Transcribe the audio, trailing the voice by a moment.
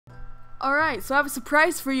Alright, so I have a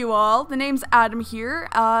surprise for you all. The name's Adam here,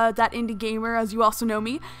 that indie gamer, as you also know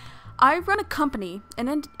me. I run a company,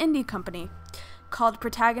 an indie company, called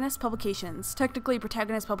Protagonist Publications. Technically,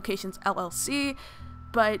 Protagonist Publications LLC,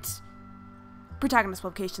 but Protagonist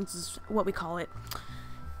Publications is what we call it.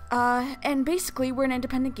 And basically, we're an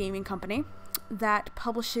independent gaming company that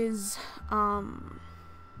publishes,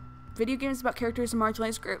 video games about characters in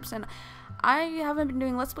marginalized groups, and I haven't been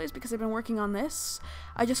doing Let's Plays because I've been working on this.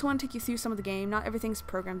 I just want to take you through some of the game. Not everything's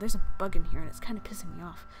programmed. There's a bug in here and it's kind of pissing me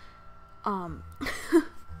off. Hold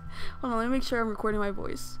on, let me make sure I'm recording my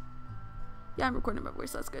voice. Yeah, I'm recording my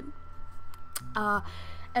voice, that's good.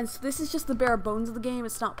 And so this is just the bare bones of the game.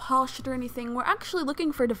 It's not polished or anything. We're actually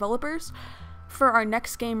looking for developers for our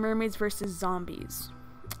next game, Mermaids vs. Zombies.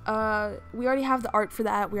 We already have the art for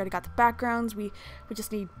that. We already got the backgrounds. We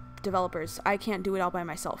just need developers. I can't do it all by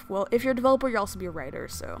myself. Well, if you're a developer, you'll also be a writer,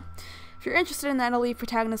 so if you're interested in that, I'll leave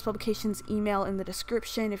Protagonist Publications email in the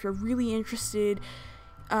description. If you're really interested,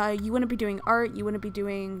 you wouldn't be doing art, you wouldn't be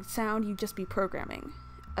doing sound, you'd just be programming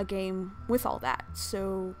a game with all that.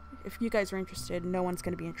 So if you guys are interested, no one's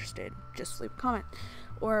going to be interested. Just leave a comment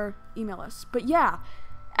or email us. But yeah,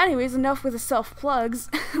 anyways, enough with the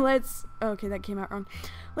self-plugs. Okay, that came out wrong.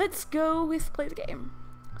 Let's go with play the game.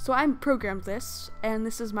 So I programmed this, and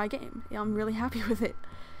this is my game. Yeah, I'm really happy with it.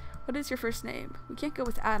 What is your first name? We can't go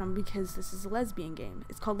with Adam because this is a lesbian game.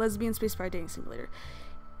 It's called Lesbian Space Fire Dating Simulator.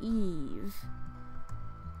 Eve.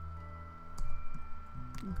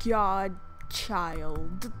 God,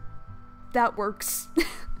 child. That works.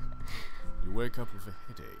 You wake up with a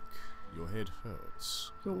headache. Your head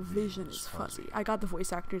hurts. Your vision is fuzzy. I got the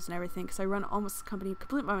voice actors and everything because I run almost the company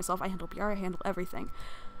completely by myself. I handle PR, I handle everything.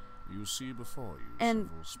 You see before you. And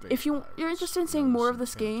if you're interested in seeing more of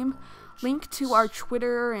this game, link to our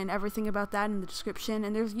Twitter and everything about that in the description.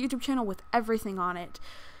 And there's a YouTube channel with everything on it.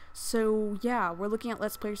 So yeah, we're looking at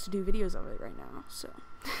Let's Players to do videos of it right now. So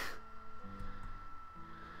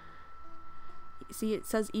see, it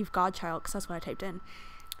says Eve Godchild because that's what I typed in.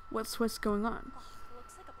 What's going on?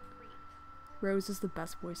 Looks like a creep. Rose is the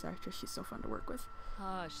best voice actress. She's so fun to work with.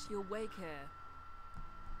 Hush, you'll wake her.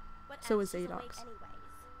 So is Adox.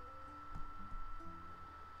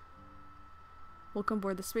 Welcome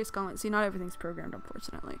aboard the Space Gauntlet. See, not everything's programmed,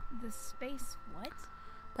 unfortunately. The space what?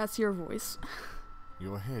 That's your voice.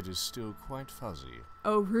 Your head is still quite fuzzy.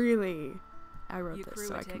 Oh, really? I wrote this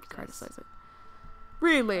so I can criticize it.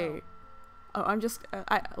 Really? Oh, I'm just,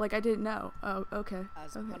 I didn't know. Oh, okay.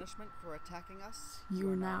 As punishment for attacking us,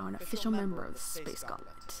 you are now an official member of the Space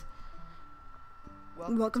Gauntlet.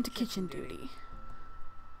 Welcome to Kitchen Duty.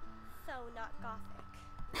 So not gothic.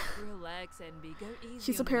 Relax, NB. Go easy.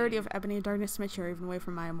 She's a parody of Ebony Darkness Mitch or Even Away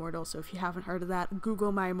from My Immortal, so if you haven't heard of that,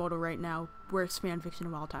 Google My Immortal right now. Worst fanfiction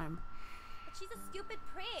of all time. But she's a stupid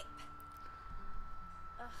creep.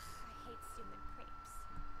 Ugh, I hate stupid creeps.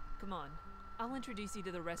 Come on, I'll introduce you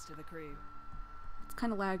to the rest of the crew. It's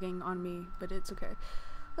kind of lagging on me, but it's okay.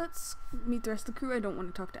 Let's meet the rest of the crew. I don't want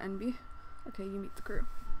to talk to NB. Okay, you meet the crew.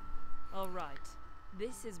 All right,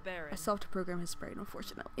 this is Baron. I still have to program his brain,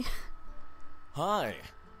 unfortunately. Hi.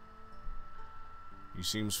 He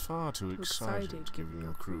seems far too excited, given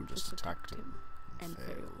your crew just attacked him and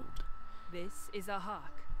failed. This is a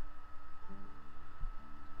hawk.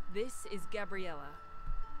 This is Gabriella.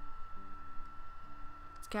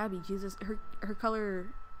 It's Gabby. Jesus, her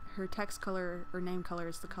color, her text color or name color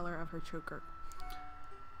is the color of her choker.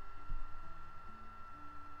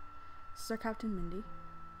 This is our Captain Mindy.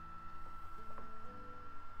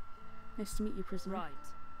 Nice to meet you, prisoner. Right.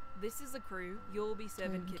 This is the crew. You'll be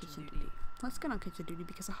serving kitchen duty. Let's get on kitchen duty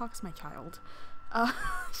because a hawk's my child.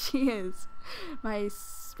 She is my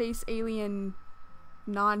space alien,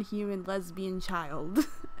 non-human lesbian child.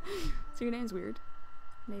 So your name's weird.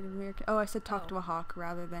 Native American. Oh, I said talk to a hawk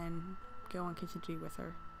rather than go on kitchen duty with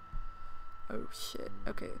her. Oh shit.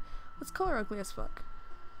 Okay, let's call her ugly as fuck.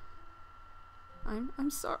 I'm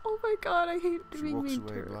sorry. Oh my god, I hate being mean to her. She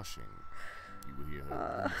walks away blushing. You hear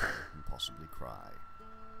her and possibly cry.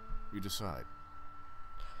 You decide.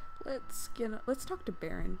 Let's talk to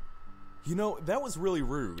Baron. You know, that was really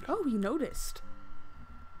rude. Oh, he noticed.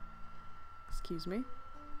 Excuse me?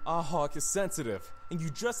 A hawk is sensitive, and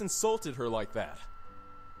you just insulted her like that.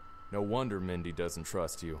 No wonder Mindy doesn't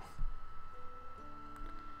trust you.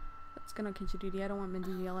 Let's get on kitchen duty. I don't want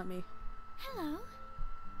Mindy to yell at me. Hello.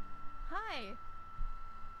 Hi.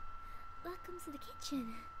 Welcome to the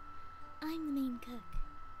kitchen. I'm the main cook.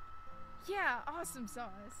 Yeah, awesome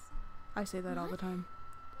sauce. I say that all the time.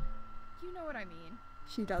 You know what I mean.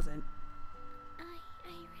 She doesn't. I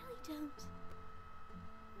really don't.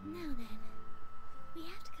 Now then, we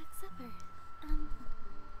have to cook supper.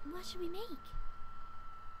 What What should we make?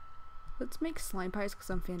 Let's make slime pies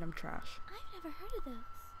because I'm fandom trash. I've never heard of those.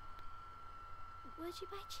 Would you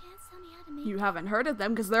by chance tell me how to make You them? haven't heard of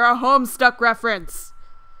them because they're a Homestuck reference.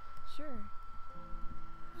 Sure.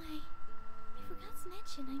 Why, I forgot to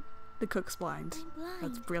mention The cook's blind. I'm blind.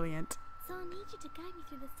 That's brilliant. So I'll need you to guide me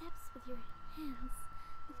through the steps with your hands.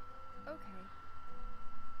 Okay.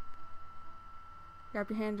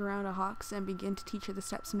 Wrap your hand around a Hawks and begin to teach her the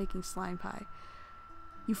steps of making slime pie.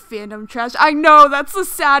 You fandom trash. I know, that's the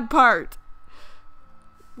sad part.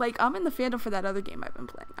 Like, I'm in the fandom for that other game I've been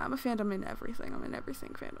playing. I'm a fandom in everything. I'm in everything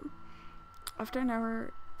fandom. After an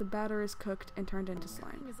hour, the batter is cooked and turned into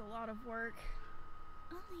slime. Cooking is a lot of work.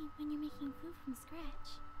 Only when you're making food from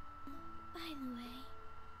scratch. By the way,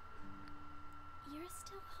 you're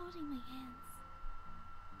still holding my hands.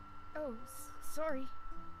 Oh, sorry.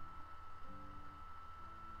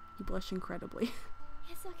 You blush incredibly.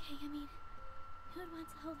 It's okay, I mean, who would want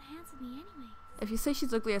to hold hands with me anyways? If you say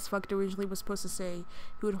she's ugly as fuck, I originally was supposed to say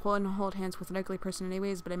who would hold hands with an ugly person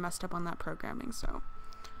anyways, but I messed up on that programming, so.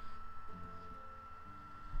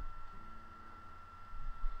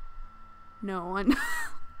 No one.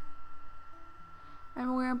 I'm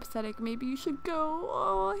aware I'm pathetic. Maybe you should go.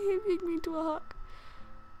 Oh, he made me into a hawk.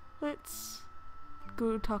 Let's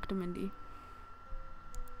go talk to Mindy.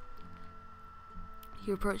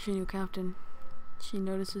 You approach your new captain. She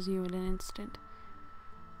notices you in an instant.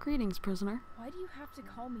 Greetings, prisoner. Why do you have to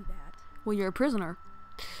call me that? Well, you're a prisoner.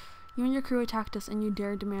 You and your crew attacked us and you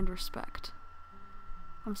dare demand respect.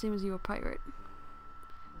 I'm same as you, a pirate.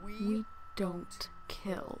 We don't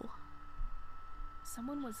kill.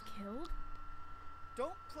 Someone was killed?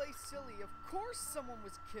 Don't play silly. Of course someone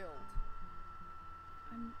was killed.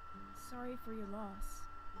 I'm sorry for your loss.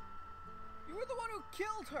 You were the one who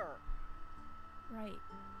killed her. Right.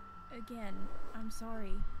 Again, I'm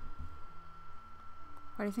sorry.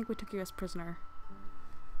 Why do you think we took you as prisoner?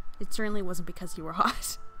 It certainly wasn't because you were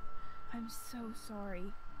hot. I'm so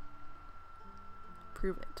sorry.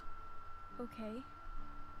 Prove it. Okay.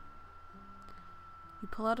 You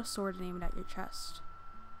pull out a sword and aim it at your chest.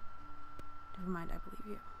 Never mind, I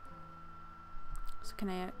believe you. So can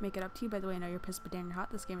I make it up to you? By the way, I know you're pissed, but damn, you're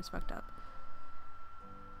hot. This game is fucked up.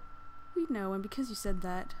 We know, and because you said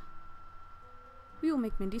that, we will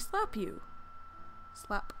make Mindy slap you.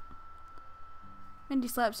 Slap. Mindy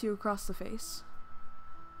slaps you across the face.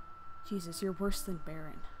 Jesus, you're worse than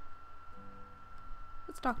Baron.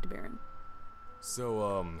 Let's talk to Baron.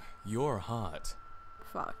 So, you're hot.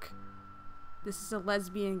 Fuck. This is a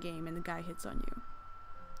lesbian game and the guy hits on you.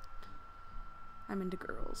 I'm into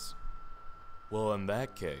girls. Well, in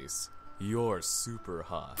that case, you're super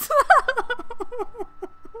hot.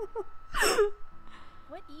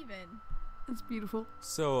 What even? That's beautiful.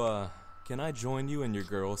 So, can I join you and your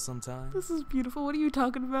girl sometime? This is beautiful. What are you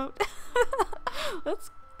talking about?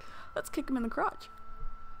 Let's kick him in the crotch.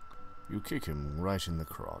 You kick him right in the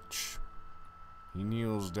crotch. He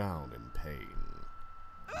kneels down in pain.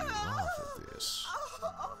 You laugh at this.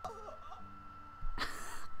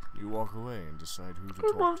 You walk away and decide who to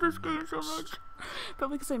talk to. I love this game next. so much.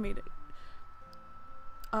 Probably because I made it.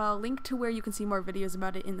 Link to where you can see more videos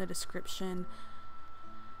about it in the description.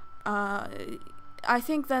 I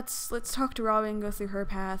think let's talk to Robin, go through her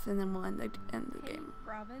path, and then we'll end the Hey, game.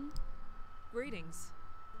 Robin? Greetings.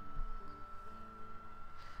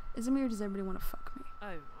 Is it me or does everybody want to fuck me?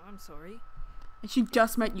 Oh, I'm sorry. And she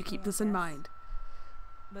just met you, keep Yeah, this in yes. mind.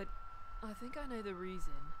 But I think I know the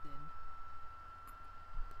reason, then.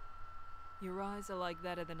 Your eyes are like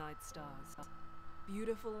that of the night stars.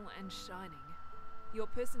 Beautiful and shining. Your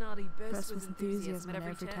personality bursts Best with with enthusiasm enthusiasm at in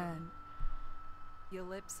every every turn. turn. Your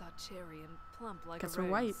lips are cherry and plump like Guess a we're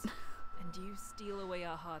rose. white. And you steal away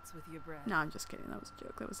our hearts with your breath. No, I'm just kidding. That was a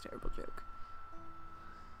joke. That was a terrible joke.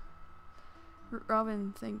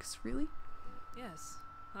 Robin thinks, really? Yes,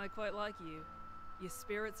 I quite like you. Your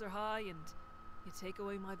spirits are high and you take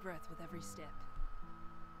away my breath with every step.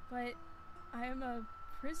 But I am a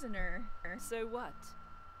prisoner. So what?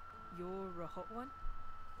 You're a hot one?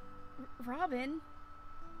 Robin?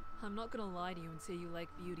 I'm not gonna lie to you and say you like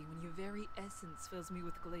beauty when your very essence fills me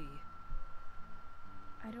with glee.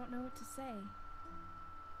 I don't know what to say.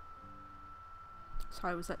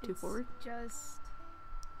 Sorry, was that too It's forward? Just...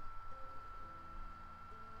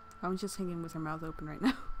 I'm just hanging with her mouth open right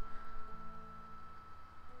now.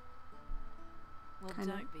 Well,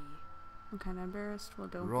 Kinda. don't be. I'm kind of embarrassed. Well,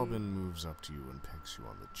 don't Robin moves up to you and pecks you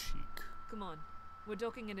on the cheek. Come on, we're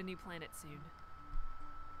docking at a new planet soon.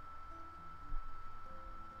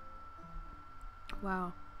 be.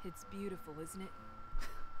 Wow. It's beautiful, isn't it?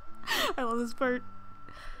 I love this part.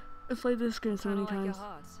 I've played this game so Kinda many like your times.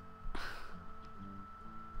 heart.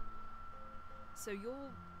 So you're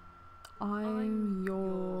I'm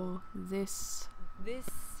your this. this.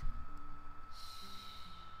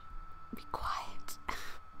 Be quiet.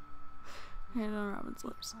 Hand on Robin's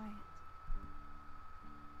lips. Quiet.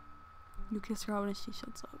 You kiss Robin and she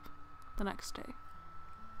shuts up. The next day.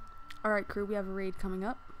 Alright, crew, we have a raid coming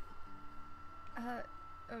up. A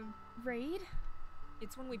raid?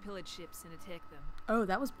 It's when we pillage ships and attack them. Oh,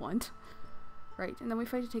 that was blunt. Right, and then we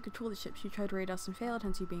fight to take control of the ships. You tried to raid us and failed,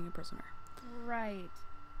 hence you being a prisoner. Right.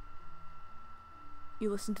 You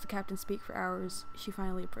listen to the captain speak for hours. She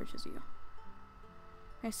finally approaches you.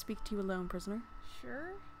 May I speak to you alone, prisoner?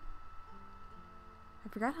 Sure. I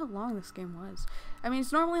forgot how long this game was. I mean,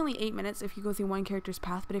 it's normally only 8 minutes if you go through one character's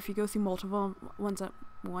path, but if you go through multiple ones at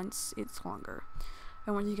once, it's longer.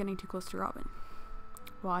 I want you getting too close to Robin.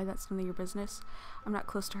 Why? That's none of your business. I'm not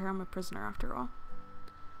close to her. I'm a prisoner after all.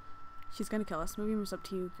 She's gonna kill us. Maybe it's up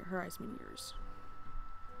to you. Her eyes mean yours.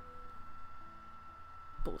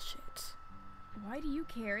 Bullshit. Why do you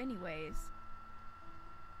care anyways?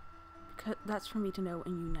 Because that's for me to know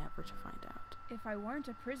and you never to find out. If I weren't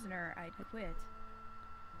a prisoner, I'd quit.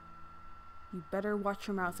 You better watch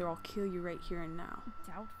your mouth or I'll kill you right here and now.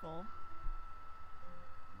 Doubtful.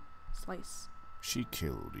 Slice. She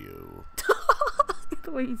killed you.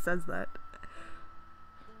 The way he says that.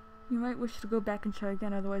 You might wish to go back and try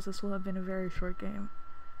again, otherwise this will have been a very short game.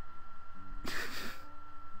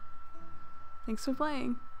 Thanks for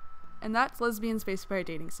playing. And that's Lesbians Space Pirate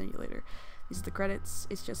Dating Simulator. These are the credits.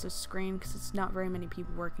 It's just a screen because it's not very many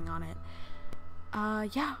people working on it.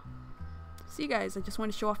 Yeah. See you guys. I just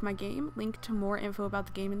want to show off my game. Link to more info about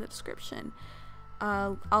the game in the description.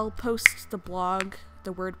 I'll post the blog,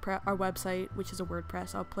 the WordPress, our website, which is a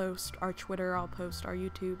WordPress. I'll post our Twitter. I'll post our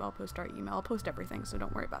YouTube. I'll post our email. I'll post everything, so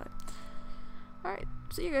don't worry about it. Alright.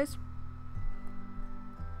 See you guys.